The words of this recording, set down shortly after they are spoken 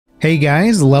Hey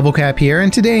guys, LevelCap here,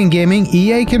 and today in gaming,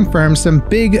 EA confirmed some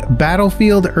big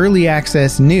Battlefield early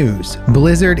access news.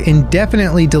 Blizzard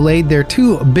indefinitely delayed their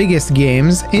two biggest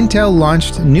games, Intel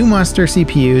launched new monster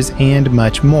CPUs, and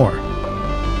much more.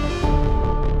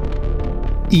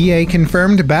 EA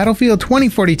confirmed Battlefield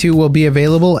 2042 will be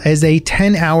available as a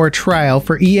 10-hour trial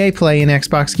for EA Play and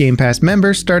Xbox Game Pass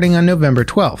members starting on November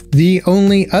 12th. The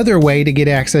only other way to get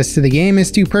access to the game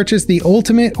is to purchase the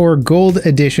Ultimate or Gold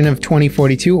edition of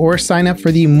 2042 or sign up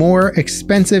for the more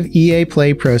expensive EA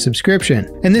Play Pro subscription.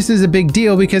 And this is a big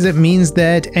deal because it means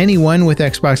that anyone with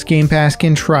Xbox Game Pass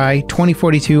can try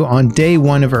 2042 on day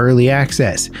one of early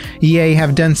access. EA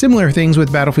have done similar things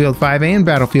with Battlefield 5 and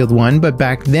Battlefield 1, but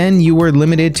back then you were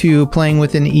limited to playing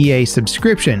with an EA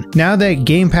subscription. Now that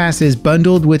Game Pass is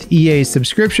bundled with EA's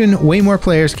subscription, way more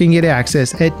players can get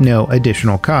access at no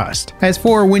additional cost. As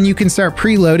for when you can start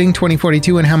preloading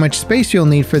 2042 and how much space you'll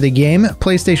need for the game,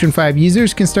 PlayStation 5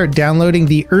 users can start downloading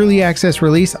the early access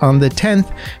release on the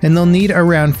 10th, and they'll need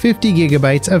around 50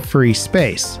 gigabytes of free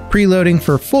space. Preloading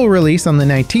for full release on the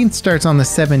 19th starts on the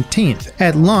 17th.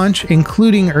 At launch,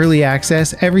 including early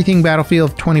access, everything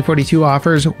Battlefield 2042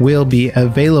 offers will be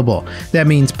available.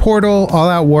 That means Portal, All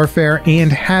Out Warfare,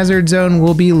 and Hazard Zone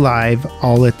will be live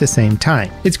all at the same time.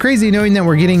 It's crazy knowing that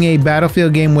we're getting a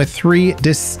Battlefield game with three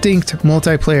distinct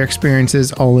multiplayer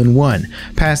experiences all in one.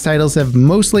 Past titles have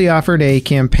mostly offered a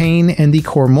campaign and the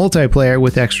core multiplayer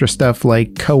with extra stuff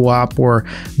like co-op or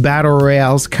battle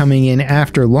royales coming in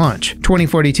after launch.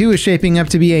 2042 is shaping up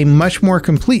to be a much more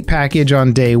complete package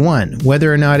on day one.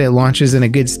 Whether or not it launches in a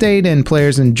good state and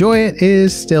players enjoy it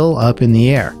is still up in the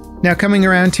air. Now, coming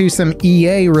around to some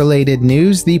EA-related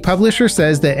news, the publisher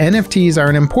says that NFTs are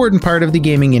an important part of the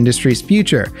gaming industry's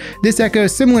future. This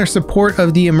echoes similar support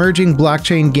of the emerging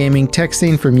blockchain gaming tech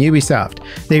scene from Ubisoft.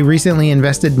 They recently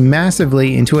invested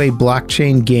massively into a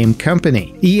blockchain game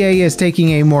company. EA is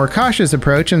taking a more cautious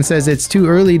approach and says it's too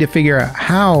early to figure out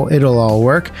how it'll all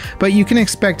work, but you can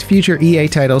expect future EA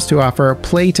titles to offer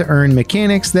play-to-earn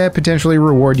mechanics that potentially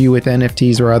reward you with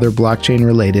NFTs or other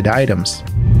blockchain-related items.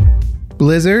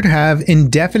 Blizzard have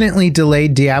indefinitely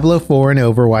delayed Diablo 4 and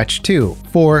Overwatch 2.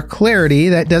 For clarity,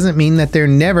 that doesn't mean that they're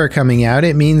never coming out,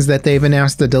 it means that they've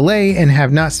announced a delay and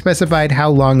have not specified how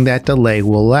long that delay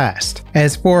will last.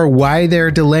 As for why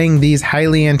they're delaying these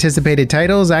highly anticipated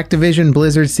titles, Activision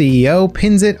Blizzard CEO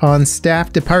pins it on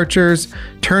staff departures,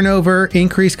 turnover,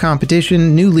 increased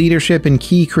competition, new leadership in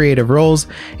key creative roles,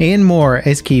 and more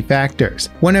as key factors.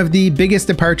 One of the biggest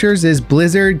departures is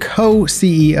Blizzard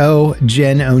co-CEO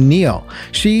Jen Oneal.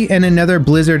 She and another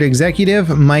Blizzard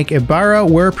executive, Mike Ibarra,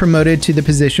 were promoted to the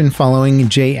position following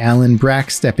J. Allen Brack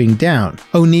stepping down.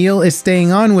 Oneal is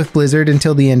staying on with Blizzard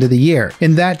until the end of the year.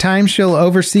 In that time, she'll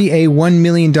oversee a $1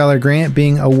 million grant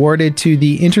being awarded to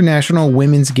the International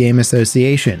Women's Game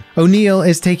Association. Oneal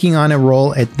is taking on a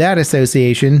role at that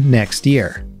association next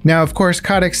year. Now, of course,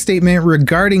 Kotick's statement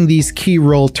regarding these key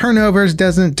role turnovers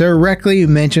doesn't directly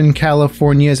mention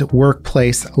California's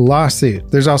workplace lawsuit.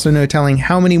 There's also no telling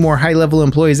how many more high-level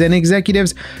employees and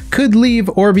executives could leave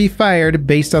or be fired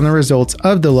based on the results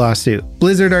of the lawsuit.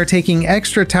 Blizzard are taking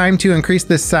extra time to increase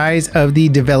the size of the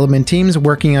development teams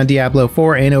working on Diablo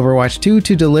 4 and Overwatch 2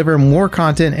 to deliver more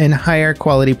content and higher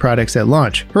quality products at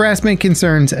launch. Harassment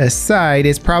concerns aside,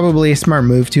 it's probably a smart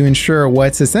move to ensure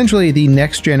what's essentially the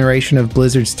next generation of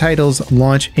Blizzard's titles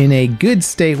launch in a good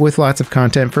state with lots of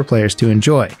content for players to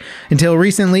enjoy. Until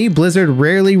recently, Blizzard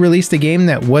rarely released a game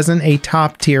that wasn't a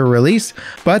top-tier release,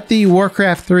 but the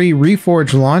Warcraft 3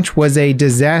 Reforged launch was a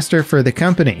disaster for the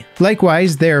company.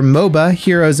 Likewise, their MOBA,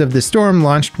 Heroes of the Storm,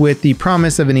 launched with the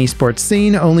promise of an esports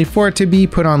scene, only for it to be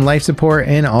put on life support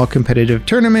and all competitive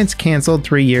tournaments canceled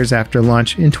 3 years after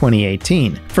launch in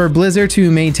 2018. For Blizzard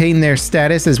to maintain their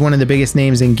status as one of the biggest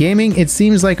names in gaming, it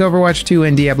seems like Overwatch 2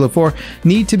 and Diablo 4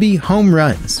 need to be home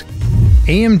runs.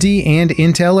 AMD and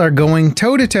Intel are going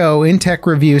toe-to-toe in tech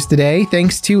reviews today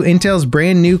thanks to Intel's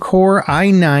brand new Core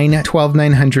i9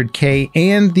 12900K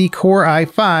and the Core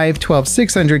i5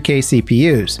 12600K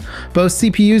CPUs. Both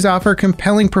CPUs offer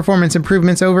compelling performance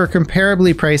improvements over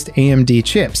comparably priced AMD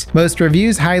chips. Most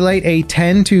reviews highlight a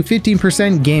 10 to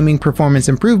 15% gaming performance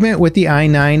improvement with the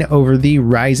i9 over the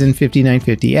Ryzen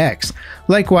 5950X.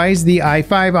 Likewise, the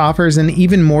i5 offers an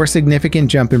even more significant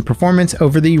jump in performance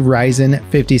over the Ryzen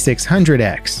 5600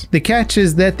 100x. The catch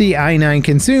is that the i9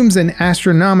 consumes an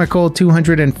astronomical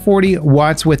 240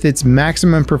 watts with its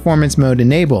maximum performance mode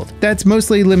enabled. That's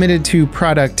mostly limited to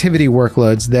productivity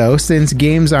workloads though, since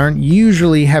games aren't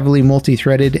usually heavily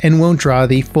multi-threaded and won't draw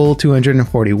the full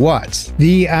 240 watts.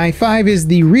 The i5 is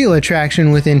the real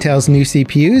attraction with Intel's new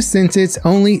CPUs, since it's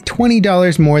only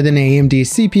 $20 more than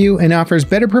AMD's CPU and offers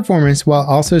better performance while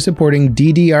also supporting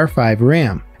DDR5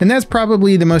 RAM. And that's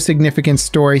probably the most significant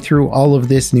story through all of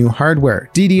this new hardware.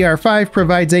 DDR5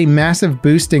 provides a massive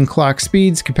boost in clock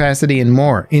speeds, capacity, and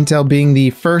more. Intel being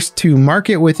the first to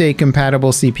market with a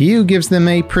compatible CPU gives them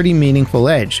a pretty meaningful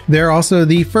edge. They're also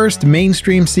the first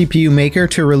mainstream CPU maker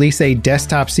to release a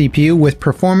desktop CPU with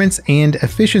performance and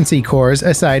efficiency cores,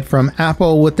 aside from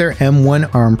Apple with their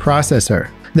M1 ARM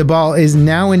processor. The ball is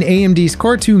now in AMD's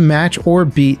court to match or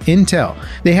beat Intel.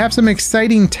 They have some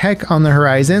exciting tech on the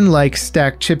horizon, like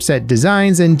stacked chipset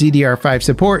designs and DDR5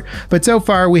 support, but so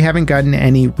far we haven't gotten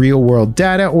any real-world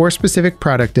data or specific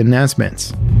product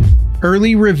announcements.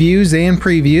 Early reviews and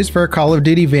previews for Call of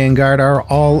Duty Vanguard are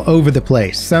all over the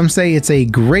place. Some say it's a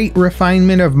great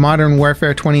refinement of Modern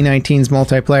Warfare 2019's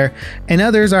multiplayer, and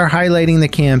others are highlighting the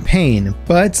campaign.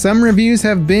 But some reviews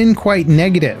have been quite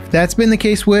negative. That's been the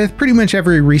case with pretty much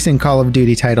every recent Call of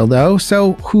Duty title though,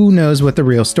 so who knows what the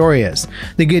real story is.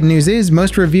 The good news is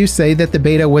most reviews say that the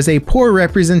beta was a poor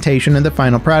representation of the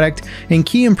final product, and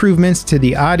key improvements to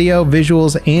the audio,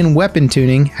 visuals, and weapon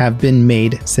tuning have been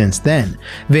made since then.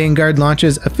 Vanguard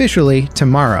launches officially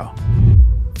tomorrow.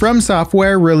 From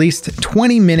Software released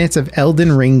 20 minutes of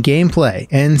Elden Ring gameplay,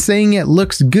 and saying it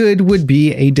looks good would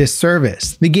be a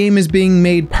disservice. The game is being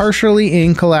made partially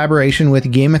in collaboration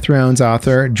with Game of Thrones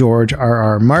author George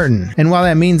R.R. Martin, and while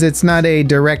that means it's not a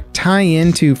direct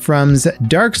tie-in to From's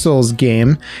Dark Souls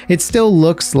game, it still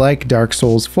looks like Dark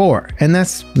Souls 4, and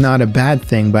that's not a bad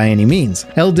thing by any means.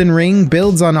 Elden Ring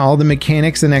builds on all the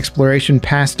mechanics and exploration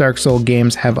past Dark Souls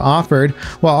games have offered,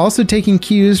 while also taking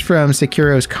cues from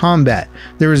Sekiro's combat.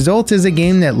 The result is a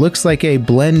game that looks like a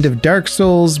blend of Dark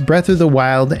Souls, Breath of the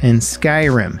Wild, and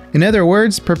Skyrim. In other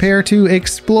words, prepare to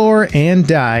explore and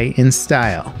die in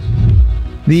style.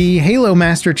 The Halo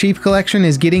Master Chief Collection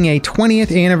is getting a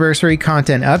 20th anniversary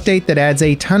content update that adds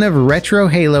a ton of retro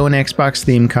Halo and Xbox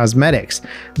themed cosmetics.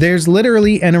 There's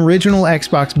literally an original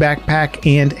Xbox backpack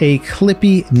and a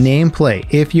Clippy nameplate.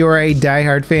 If you're a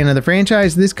diehard fan of the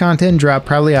franchise, this content drop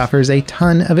probably offers a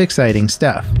ton of exciting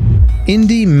stuff.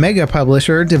 Indie mega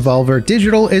publisher Devolver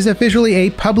Digital is officially a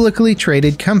publicly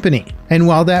traded company. And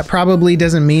while that probably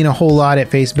doesn't mean a whole lot at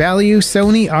face value,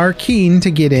 Sony are keen to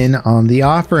get in on the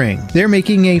offering. They're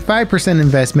making a 5%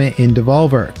 investment in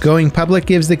Devolver. Going public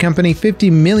gives the company $50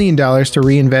 million to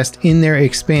reinvest in their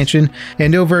expansion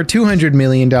and over $200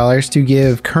 million to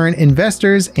give current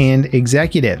investors and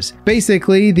executives.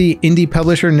 Basically, the indie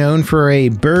publisher known for a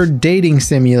bird dating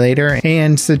simulator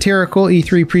and satirical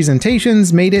E3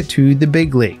 presentations made it to the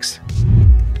big leagues.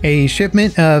 A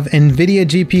shipment of NVIDIA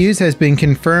GPUs has been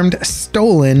confirmed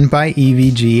stolen by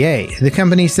EVGA. The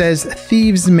company says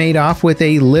thieves made off with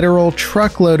a literal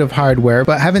truckload of hardware,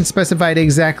 but haven't specified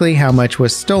exactly how much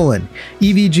was stolen.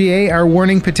 EVGA are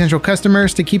warning potential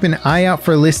customers to keep an eye out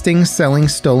for listings selling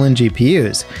stolen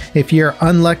GPUs. If you're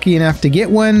unlucky enough to get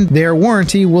one, their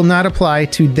warranty will not apply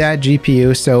to that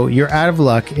GPU, so you're out of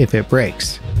luck if it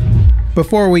breaks.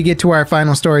 Before we get to our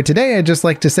final story today, I'd just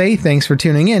like to say thanks for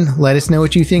tuning in. Let us know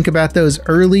what you think about those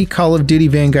early Call of Duty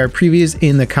Vanguard previews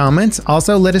in the comments.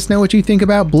 Also, let us know what you think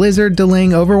about Blizzard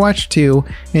delaying Overwatch 2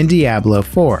 and Diablo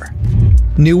 4.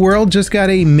 New World just got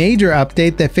a major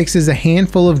update that fixes a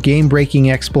handful of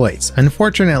game-breaking exploits.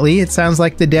 Unfortunately, it sounds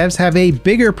like the devs have a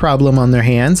bigger problem on their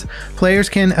hands. Players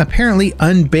can apparently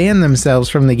unban themselves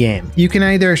from the game. You can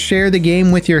either share the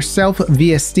game with yourself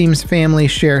via Steam's family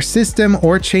share system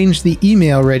or change the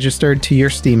email registered to your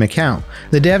Steam account.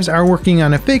 The devs are working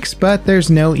on a fix, but there's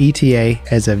no ETA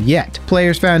as of yet.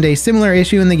 Players found a similar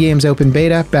issue in the game's open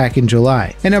beta back in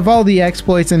July. And of all the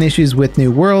exploits and issues with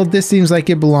New World, this seems like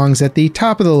it belongs at the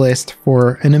top of the list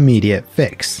for an immediate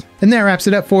fix. And that wraps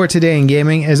it up for today in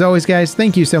gaming. As always guys,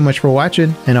 thank you so much for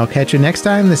watching, and I'll catch you next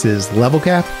time. This is Level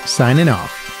Cap signing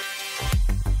off.